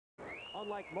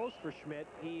unlike most for Schmidt,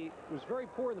 he was very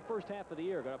poor in the first half of the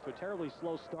year. Got up to a terribly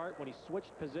slow start when he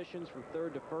switched positions from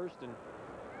third to first and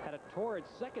had a torrid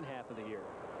second half of the year.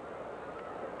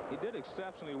 He did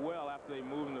exceptionally well after they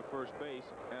moved him to first base,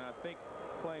 and I think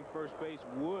playing first base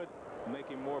would make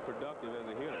him more productive as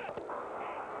a hitter.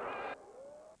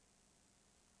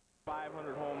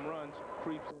 500 home runs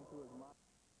creeps into his mind.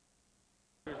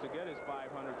 To get his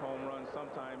 500th home run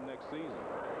sometime next season.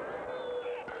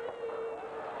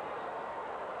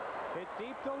 Hit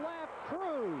deep to left,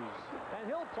 Cruz, and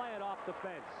he'll play it off the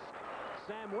fence.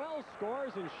 Samuel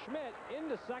scores, and Schmidt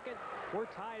into second. We're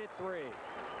tied at 3.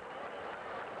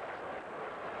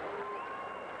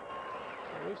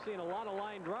 We've seen a lot of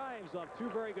line drives of two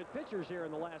very good pitchers here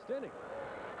in the last inning.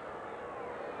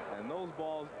 And those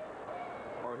balls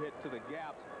are hit to the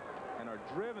gaps and are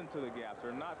driven to the gaps.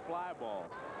 They're not fly balls.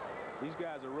 These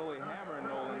guys are really hammering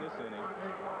Nolan this inning.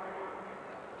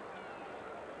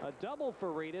 A double for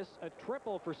Reedus, a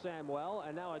triple for Samuel,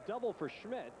 and now a double for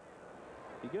Schmidt.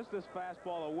 He gets this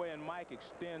fastball away, and Mike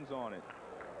extends on it.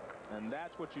 And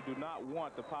that's what you do not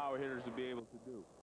want the power hitters to be able to do.